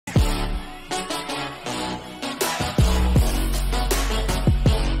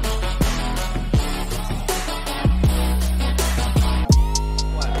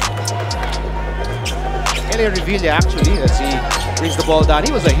LA Revilla actually, as he brings the ball down.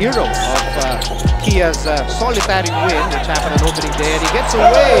 He was a hero of Kia's solitary win, which happened on opening day, and he gets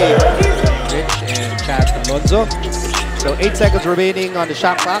away. Rich and Chad Alonzo. So 8 seconds remaining on the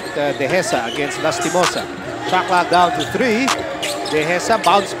shot clock. Dehesa against Lastimosa. Shot clock down to 3. Dehesa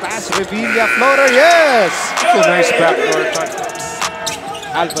bounce pass, Revilla floater, yes! It's a nice backdoor cut.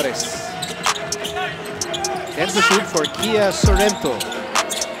 Alvarez. Ends the shoot for Kia Sorrento.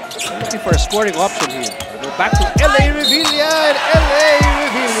 Looking for a scoring option here. We'll go back to LA Revilla, and LA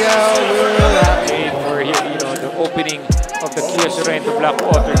Revilla will aim for the opening of the Kia Sorrento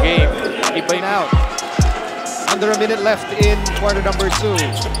Blackwater game. Iba out. Under a minute left in quarter number 2.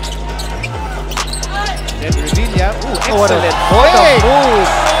 Then Revilla, excellent move!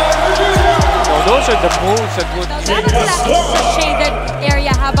 So those are the moves that would sa shaded area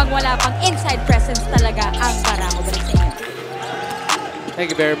habang wala pang inside presence talaga ang Barako. Thank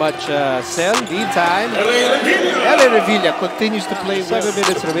you very much, Sel. Meantime, LA Revilla continues to play. 7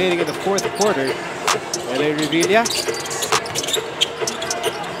 minutes remaining in the fourth quarter. LA Revilla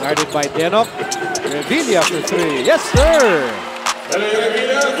guarded by Denop. Revilla for 3. Yes, sir!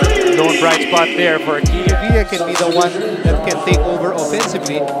 Lone bright spot there for Kia. Revilla can be the one that can take over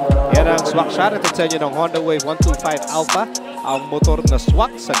offensively. Yan ang swak shot. Ito sa inyo ng Honda Wave 125 Alpha. Ang motor na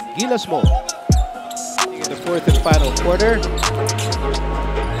swak sa Gilas mo. In the fourth and final quarter.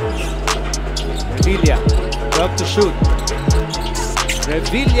 Revilla, love to shoot.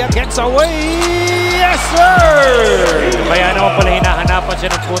 Revilla gets away! Yes, sir! Kaya naman pala hinahanapan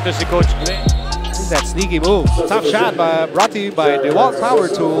siya ng punto si Coach Glenn. That sneaky move. Tough shot brought to you by DeWalt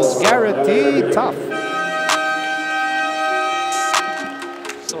Power Tools. Guaranteed tough.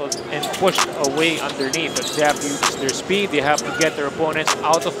 So, and pushed away underneath. But they have to use their speed. They have to get their opponents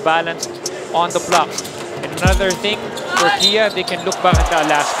out of balance on the blocks. And another thing for Kia, they can look back at the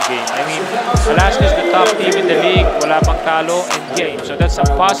Alaska game. I mean, Alaska is the top team in the league. Wala pang talo in game. So that's a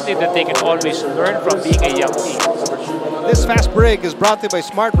positive that they can always learn from being a young team. This fast break is brought to you by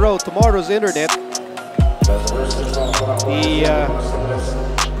Smart Road, tomorrow's internet. The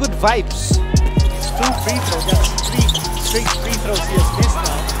good vibes. 2 free throws. That's 3 straight free throws he has missed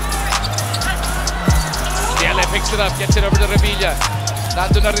now. LA picks it up, gets it over to Revilla.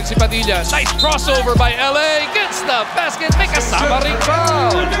 Nandun na rin si Padilla. Nice crossover by LA. Gets the basket. May kasama ring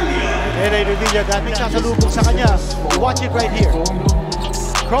foul. LA Revilla may sasalubong sa kanya. Watch it right here.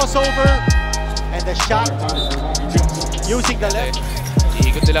 Crossover and the shot using the left.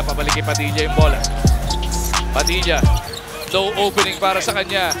 Iikot nila pabalik kay Padilla yung bola. Padilla, low opening para sa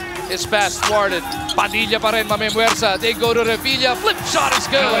kanya. Is pass thwarted. Padilla pa rin, mamemwersa. They go to Revilla. Flip shot is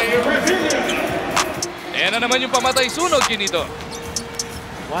good. Ayan na naman yung pamatay sunog kinito.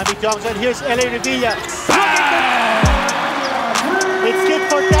 Wami Johnson, here's LA Revilla. It's good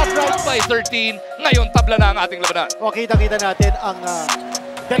for that right. By 13, ngayon tabla na ang ating labanan. O, kita-kita natin ang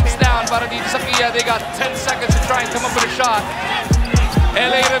Takes down para dito sa Kia. They got 10 seconds to try and come up with a shot.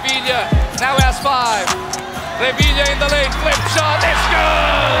 LA Revilla now has 5. Revilla in the lane, flip shot, it's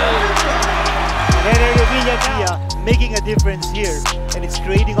good! LA Revilla Kia making a difference here, and it's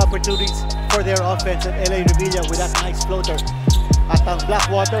creating opportunities for their offense. And LA Revilla with that nice floater. At ang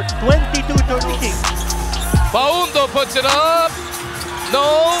Blackwater, 22-13. Paundo puts it up.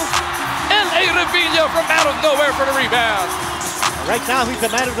 No. LA Revilla from out of nowhere for the rebound. Right now, he's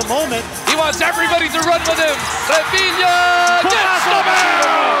the man of the moment. He wants everybody to run with him. Revilla gets the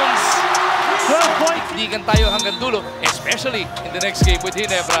bounce! 12 points. Digan tayo hanggang dulo, especially in the next game with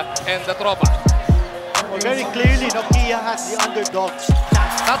Ginebra and the Tropa. Well, very clearly, no, Kia has the underdogs.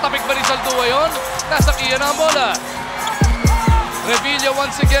 Tatapik ba ni Saldua yun? Nasa Kia na ang bola. Revilla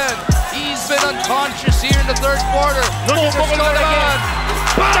once again. He's been unconscious here in the third quarter. Pupukol na naman.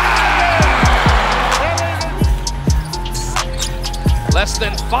 Less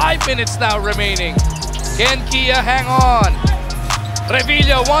than 5 minutes now remaining. Can Kia hang on?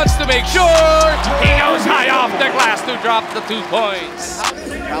 Revilla wants to make sure. He goes high off the glass to drop the 2 points.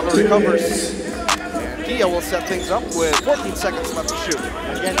 Fowler recovers. And Kia will set things up with 14 seconds left to shoot.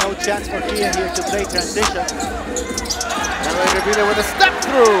 Again, no chance for Kia here to play transition. LA Revilla with a step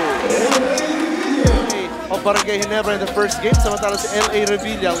through. Of Barangay Ginebra in the first game. Samantala si LA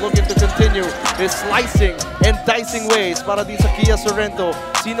Revilla looking to continue his slicing and dicing ways para di sa Kia Sorrento.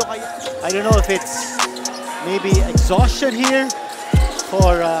 Sino kaya? I don't know if it's maybe exhaustion here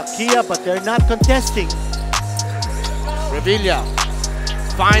for Kia, but they're not contesting. Revilla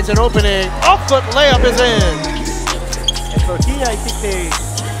finds an opening. Off-foot layup is in. And for Kia, I think they,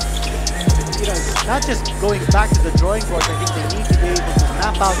 not just going back to the drawing board, I think they need to be able to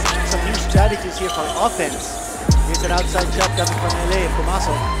map out some new strategies here for offense. Here's an outside shot coming from LA.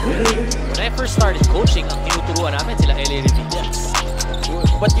 Pumasok. When I first started coaching, ang tinuturuan namin sila LA Revilla.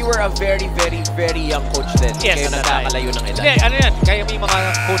 But you were a very, very, very young coach then. Yes, Kayo nagkakalayo ng edad. Hindi, ano yan, kaya may mga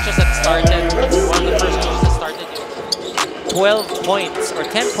coaches that started, one of the first coaches that started 12 points, or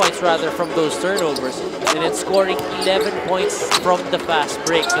 10 points rather, from those turnovers. And then scoring 11 points from the fast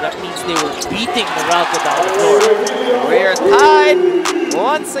break. So that means they were beating Meralco down the floor. We're tied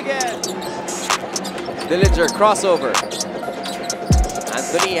once again. Dillinger crossover.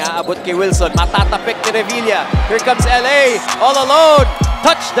 Anthony aabot kay Wilson. Matatapik ni Revilla. Here comes LA all alone.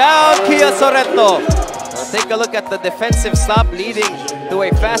 Touchdown, Kia Sorrento. Take a look at the defensive stop leading to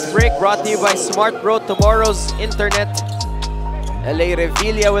a fast break brought to you by Smart Bro, tomorrow's internet. LA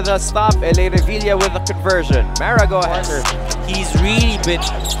Revilla with a stop. LA Revilla with a conversion. Mara, go ahead. he's really been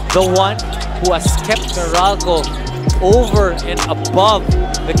the one who has kept Meralco over and above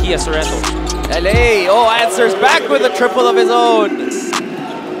the Kia Sorrento. LA, answers back with a triple of his own.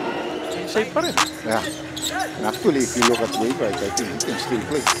 Safe pa rin. Yeah. Actually, if you look at Wainwright, I think he can still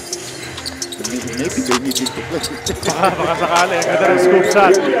play. But maybe they need him to play. Baka sakali. Ang ganda ng scoop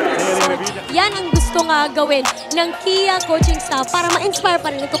shot. Yan ang gusto nga gawin ng Kia coaching staff para ma-inspire pa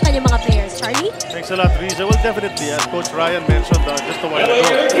rin ito kanyang mga players. Charlie? Thanks a lot, Riza. Well, definitely, as Coach Ryan mentioned just a while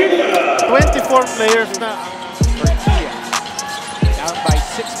ago, 24 players na For Kia, down by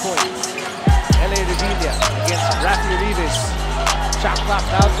 6 points. LA Revilla against Rafi Rivas. Shot clock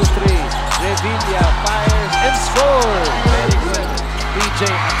down to 3. Revilla fires and scores. Very good. DJ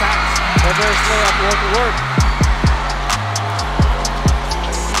attacks. Reverse layup won't work.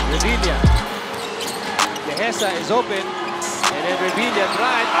 Revilla. Dehesa is open. And then Revilla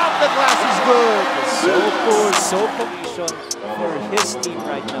drive. Off the glass is good. So good. So completion for his team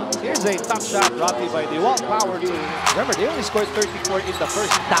right now. Here's a tough shot brought to you by the Walt Power team. Remember, they only scored 34 in the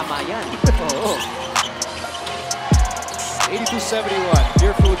first. Tama yan. 82-71.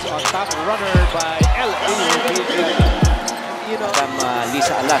 Pure Foods on top. Runner by LA Revilla. You know,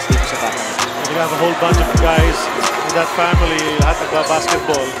 Lisa Alas dito sa bata. we have a whole bunch of guys in that family, lahat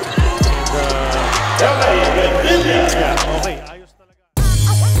nagba-basketball. And, yeah, okay.